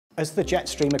As the jet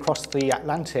stream across the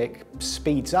Atlantic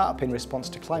speeds up in response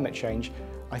to climate change,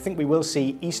 I think we will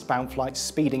see eastbound flights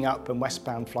speeding up and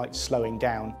westbound flights slowing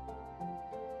down.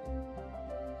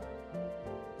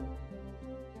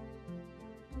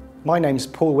 My name's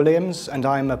Paul Williams and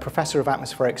I'm a Professor of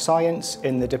Atmospheric Science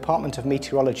in the Department of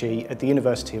Meteorology at the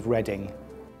University of Reading.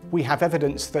 We have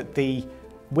evidence that the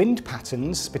wind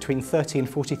patterns between 30 and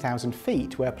 40,000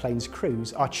 feet where planes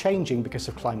cruise are changing because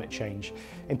of climate change.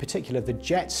 In particular, the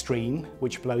jet stream,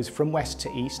 which blows from west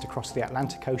to east across the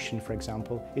Atlantic Ocean, for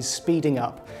example, is speeding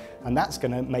up, and that's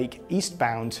going to make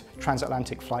eastbound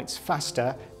transatlantic flights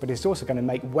faster, but it's also going to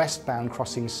make westbound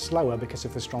crossings slower because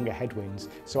of the stronger headwinds.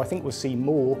 So I think we'll see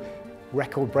more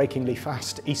record-breakingly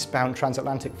fast eastbound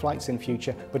transatlantic flights in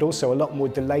future, but also a lot more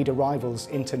delayed arrivals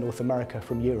into North America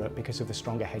from Europe because of the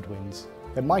stronger headwinds.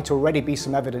 There might already be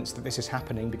some evidence that this is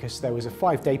happening because there was a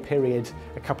 5-day period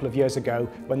a couple of years ago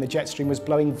when the jet stream was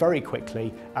blowing very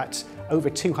quickly at over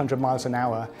 200 miles an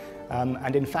hour.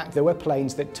 And in fact, there were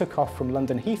planes that took off from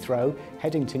London Heathrow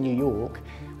heading to New York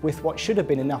with what should have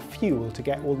been enough fuel to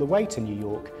get all the way to New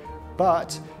York.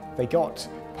 But they got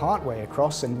partway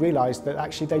across and realised that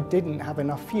actually they didn't have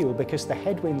enough fuel because the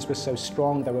headwinds were so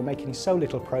strong, they were making so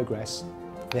little progress.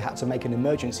 They had to make an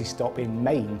emergency stop in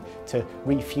Maine to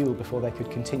refuel before they could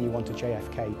continue on to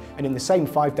JFK. And in the same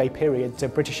 5-day period, the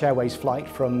British Airways flight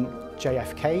from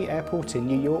JFK Airport in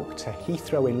New York to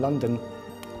Heathrow in London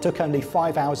took only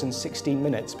 5 hours and 16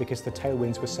 minutes because the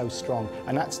tailwinds were so strong,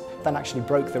 and that actually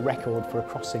broke the record for a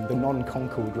crossing, the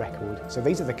non-Concorde record. So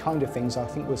these are the kind of things I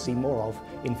think we'll see more of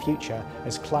in future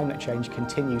as climate change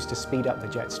continues to speed up the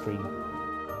jet stream.